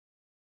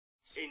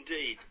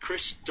Indeed,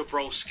 Chris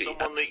Dobrowolski.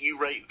 Someone that you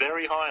rate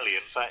very highly.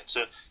 In fact,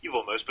 you've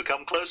almost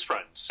become close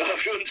friends. I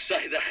wouldn't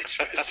say that,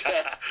 but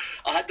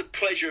I had the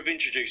pleasure of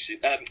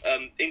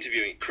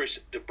interviewing Chris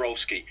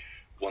Dobrowolski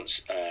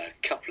once a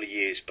couple of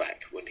years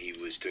back when he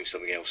was doing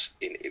something else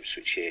in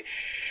Ipswich here.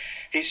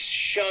 His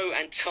show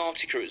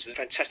Antarctica is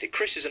fantastic.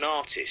 Chris is an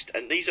artist,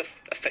 and these are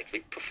effectively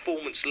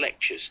performance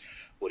lectures,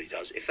 what he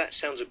does. If that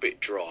sounds a bit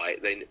dry,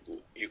 then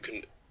you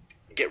can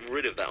get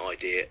rid of that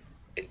idea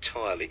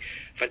entirely.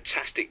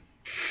 Fantastic,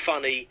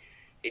 funny,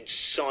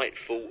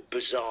 insightful,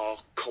 bizarre,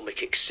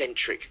 comic,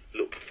 eccentric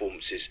little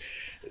performances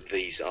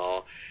these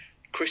are.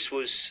 Chris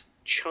was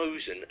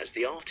chosen as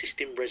the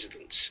artist in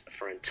residence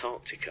for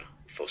Antarctica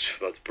for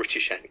the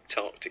British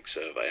Antarctic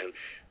Survey, and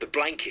the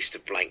blankest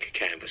of blank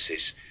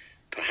canvases,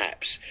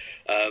 perhaps.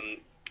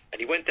 And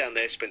he went down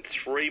there, spent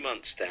 3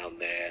 months down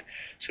there,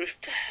 sort of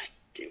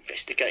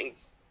investigating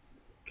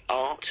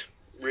art,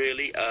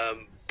 really,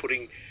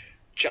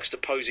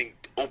 juxtaposing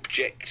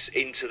objects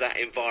into that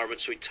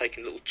environment. So he'd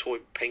taken little toy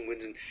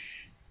penguins and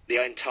the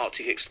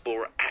Antarctic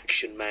Explorer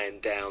Action Man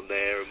down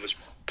there and was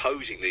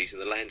posing these in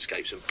the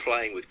landscapes and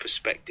playing with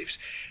perspectives.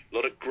 A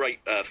lot of great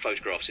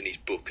photographs in his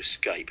book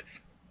Escape.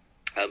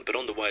 But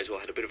on the way as well,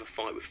 had a bit of a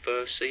fight with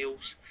fur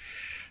seals.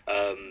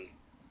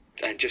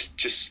 And just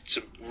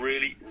some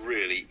really,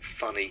 really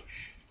funny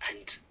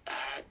and,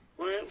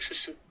 also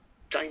some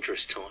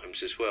dangerous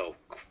times as well.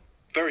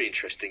 Very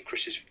interesting.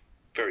 Chris is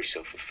very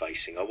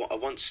self-effacing. I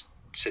once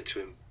said to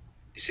him,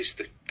 is this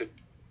the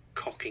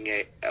cocking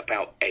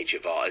about edge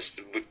of art?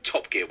 As with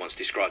Top Gear once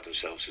described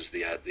themselves as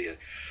the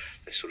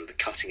sort of the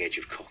cutting edge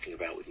of cocking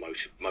about with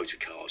motor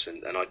cars.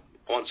 And I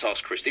once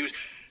asked Chris, he was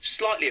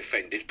slightly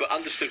offended, but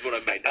understood what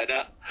I meant.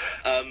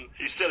 And,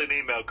 he's still in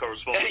email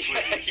correspondence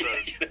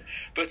with you, so.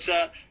 But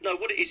no,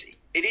 what it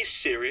is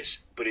serious,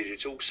 but it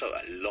is also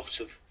a lot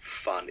of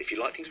fun. If you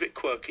like things a bit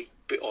quirky,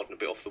 a bit odd and a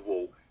bit off the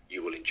wall,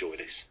 you will enjoy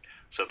this.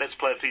 So let's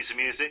play a piece of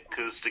music,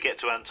 because to get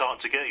to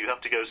Antarctica, you have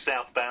to go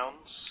southbound.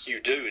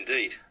 You do,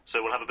 indeed.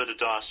 So we'll have a bit of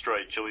Dire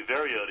Straits, shall we?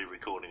 Very early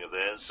recording of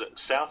theirs.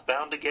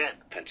 Southbound again.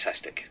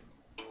 Fantastic.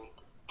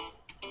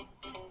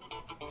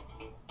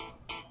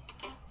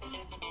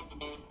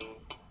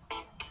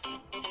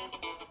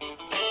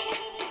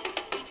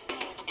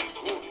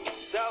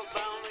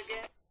 Southbound again.